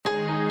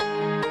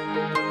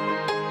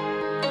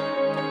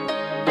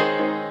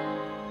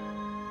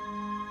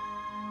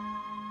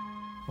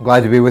I'm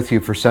glad to be with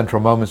you for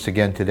Central Moments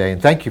again today, and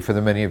thank you for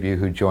the many of you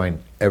who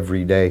join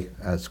every day.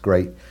 It's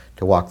great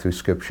to walk through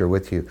Scripture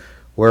with you.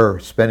 We're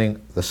spending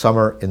the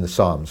summer in the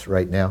Psalms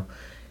right now,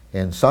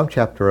 and Psalm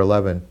chapter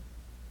 11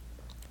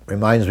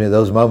 reminds me of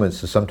those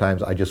moments that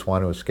sometimes I just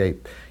want to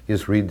escape. You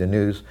just read the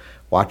news,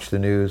 watch the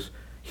news,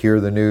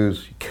 hear the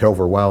news, you get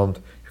overwhelmed,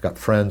 you've got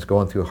friends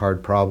going through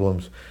hard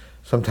problems.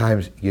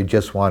 Sometimes you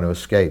just want to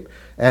escape,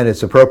 and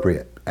it's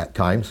appropriate at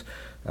times.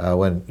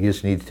 When you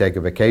just need to take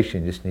a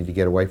vacation, you just need to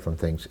get away from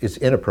things. It's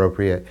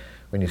inappropriate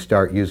when you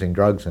start using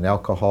drugs and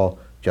alcohol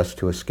just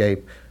to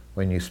escape,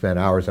 when you spend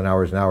hours and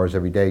hours and hours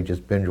every day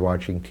just binge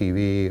watching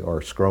TV or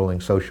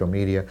scrolling social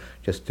media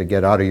just to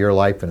get out of your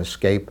life and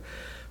escape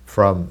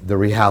from the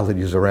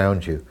realities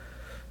around you.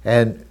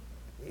 And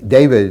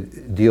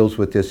David deals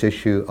with this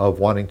issue of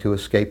wanting to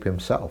escape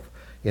himself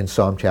in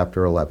Psalm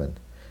chapter 11.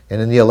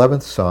 And in the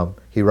 11th Psalm,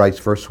 he writes,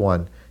 verse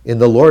 1, "In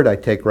the Lord I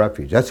take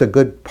refuge." That's a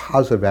good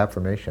positive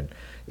affirmation.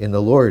 In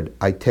the Lord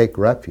I take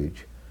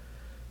refuge.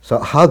 So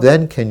how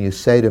then can you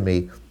say to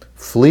me,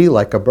 flee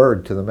like a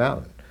bird to the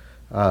mountain?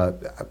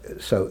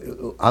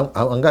 So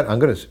I'm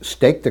going to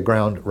stake the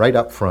ground right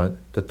up front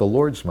that the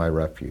Lord's my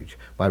refuge.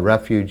 My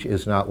refuge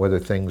is not whether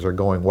things are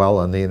going well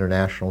on the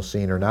international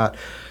scene or not.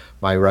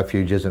 My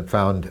refuge isn't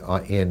found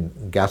in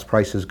gas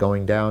prices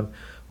going down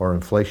or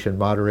inflation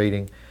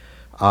moderating.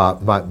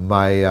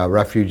 My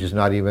refuge is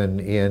not even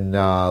in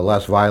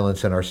less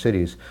violence in our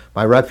cities.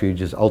 My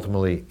refuge is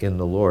ultimately in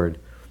the Lord.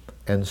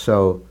 And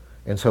so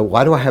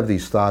why do I have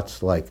these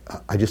thoughts like,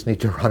 I just need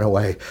to run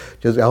away?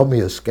 Just help me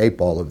escape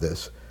all of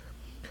this.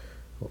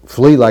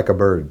 Flee like a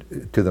bird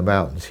to the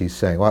mountains, he's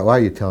saying. Why are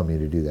you telling me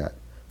to do that?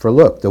 For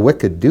look, the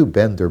wicked do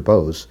bend their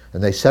bows,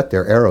 and they set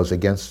their arrows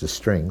against the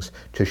strings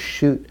to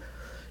shoot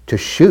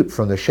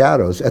from the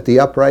shadows at the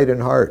upright in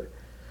heart.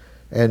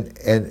 And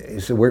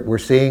so we're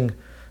seeing,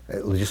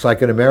 just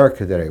like in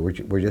America today,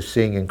 we're just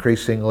seeing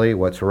increasingly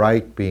what's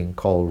right being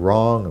called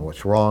wrong and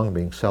what's wrong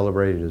being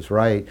celebrated as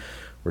right.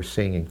 We're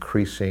seeing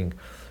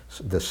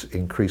this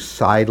increased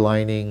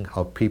sidelining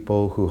of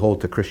people who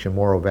hold to Christian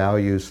moral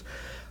values.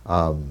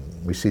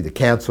 We see the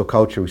cancel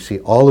culture. We see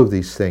all of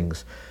these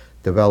things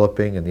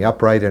developing, and the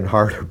upright in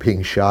heart are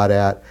being shot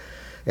at.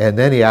 And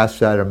then he asks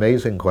that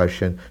amazing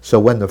question, so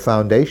when the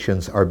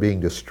foundations are being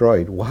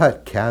destroyed,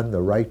 what can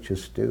the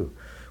righteous do?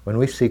 When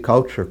we see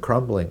culture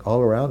crumbling all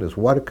around us,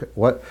 what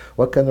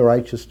can the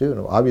righteous do?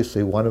 And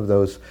obviously, one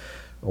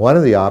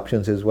of the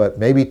options is what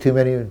maybe too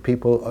many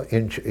people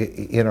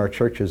in our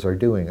churches are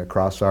doing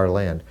across our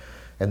land,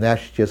 and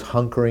that's just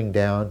hunkering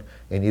down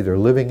and either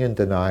living in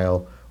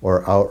denial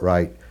or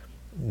outright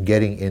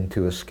getting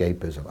into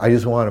escapism. I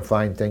just want to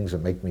find things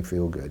that make me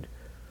feel good,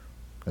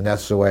 and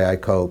that's the way I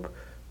cope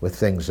with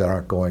things that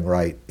aren't going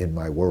right in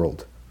my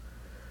world.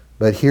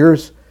 But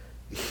here's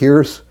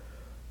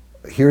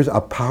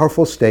a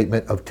powerful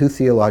statement of two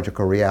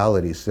theological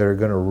realities that are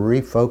going to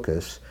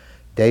refocus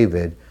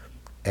David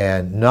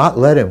and not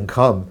let him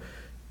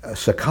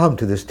succumb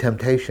to this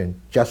temptation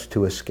just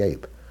to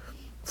escape.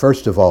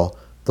 First of all,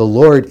 the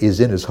Lord is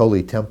in his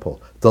holy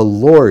temple. The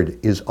Lord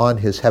is on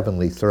his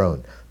heavenly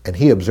throne, and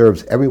he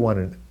observes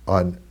everyone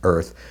on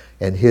earth,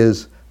 and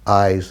his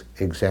eyes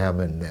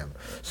examine them.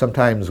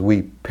 Sometimes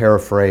we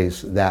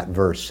paraphrase that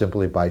verse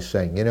simply by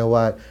saying, you know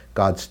what?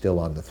 God's still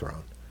on the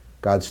throne.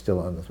 God's still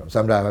on the throne.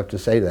 Sometimes I have to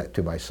say that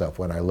to myself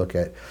when I look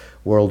at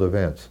world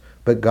events.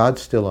 But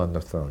God's still on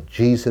the throne.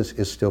 Jesus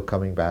is still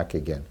coming back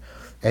again.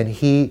 And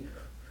he's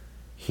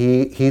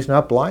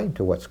not blind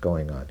to what's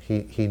going on.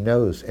 He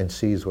knows and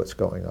sees what's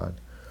going on.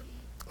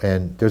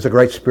 And there's a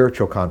great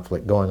spiritual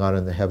conflict going on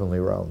in the heavenly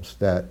realms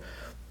that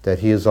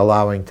he is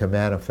allowing to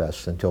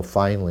manifest until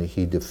finally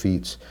he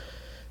defeats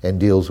and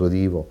deals with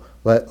evil.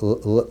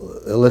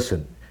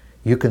 Listen,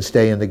 you can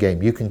stay in the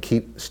game. You can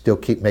still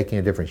keep making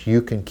a difference.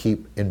 You can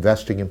keep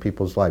investing in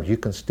people's lives. You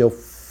can still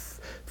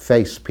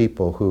face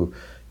people who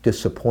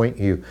disappoint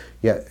you.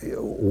 Yet,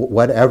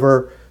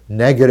 whatever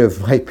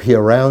negative might be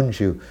around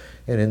you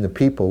and in the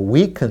people,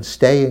 we can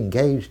stay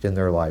engaged in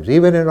their lives.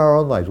 Even in our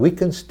own lives, we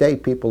can stay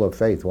people of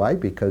faith. Why?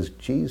 Because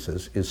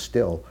Jesus is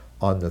still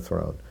on the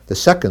throne. The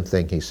second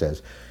thing he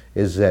says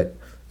is that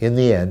in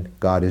the end,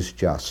 God is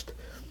just.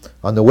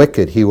 On the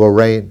wicked, he will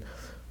rain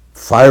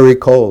fiery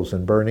coals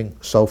and burning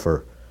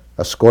sulfur.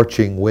 A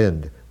scorching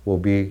wind will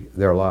be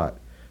their lot.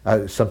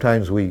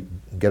 Sometimes we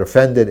get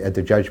offended at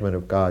the judgment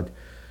of God,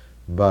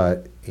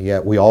 but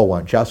yet we all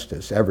want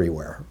justice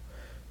everywhere.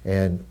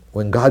 And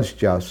when God's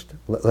just,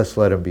 let's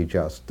let him be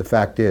just. The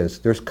fact is,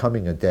 there's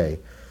coming a day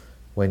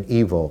when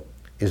evil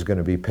is going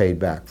to be paid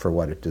back for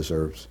what it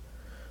deserves.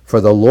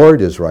 For the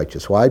Lord is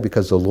righteous. Why?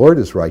 Because the Lord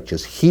is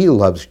righteous. He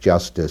loves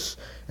justice,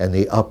 and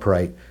the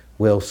upright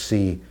will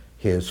see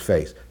his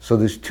face. So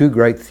there's two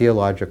great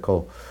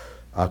theological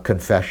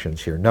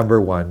confessions here. Number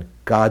one,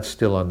 God's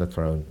still on the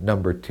throne.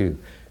 Number two,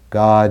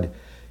 God,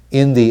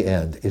 in the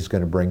end, is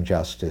going to bring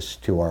justice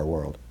to our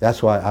world.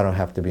 That's why I don't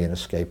have to be an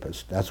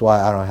escapist. That's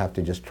why I don't have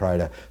to just try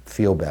to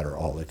feel better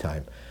all the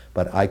time.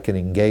 but I can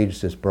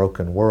engage this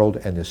broken world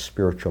and this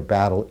spiritual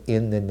battle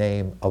in the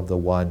name of the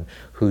one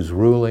who's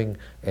ruling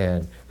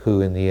and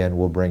who in the end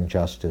will bring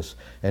justice,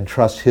 and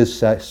trust his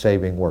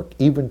saving work,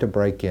 even to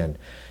break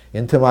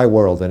into my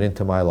world and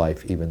into my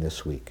life even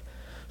this week.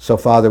 So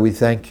Father, we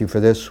thank you for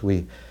this.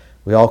 We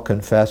all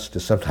confess to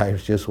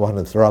sometimes just want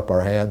to throw up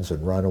our hands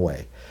and run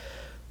away.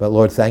 But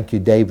Lord, thank you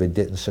David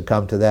didn't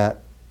succumb to that.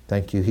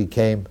 Thank you he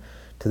came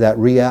to that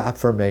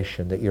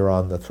reaffirmation that you're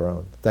on the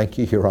throne. Thank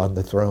you you're on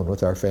the throne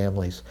with our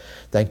families.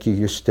 Thank you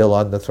you're still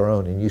on the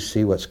throne and you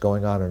see what's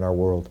going on in our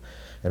world.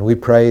 And we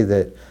pray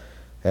that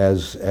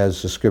as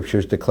the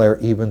scriptures declare,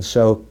 even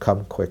so,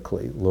 come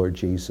quickly, Lord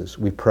Jesus.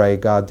 We pray,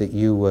 God, that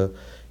you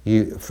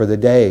for the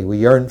day, we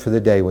yearn for the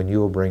day when you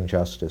will bring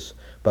justice.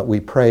 But we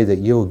pray that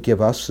you will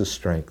give us the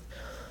strength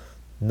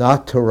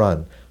not to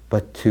run,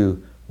 but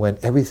to, when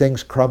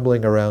everything's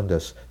crumbling around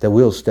us, that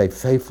we'll stay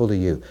faithful to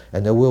you,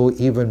 and that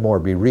we'll even more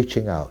be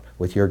reaching out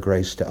with your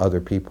grace to other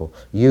people.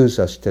 Use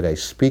us today.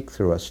 Speak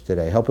through us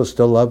today. Help us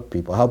to love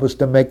people. Help us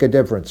to make a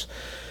difference,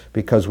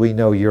 because we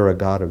know you're a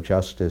God of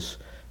justice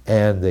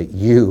and that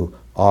you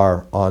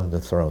are on the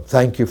throne.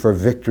 Thank you for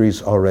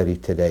victories already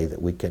today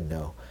that we can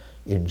know.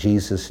 In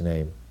Jesus'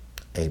 name,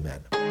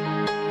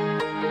 amen.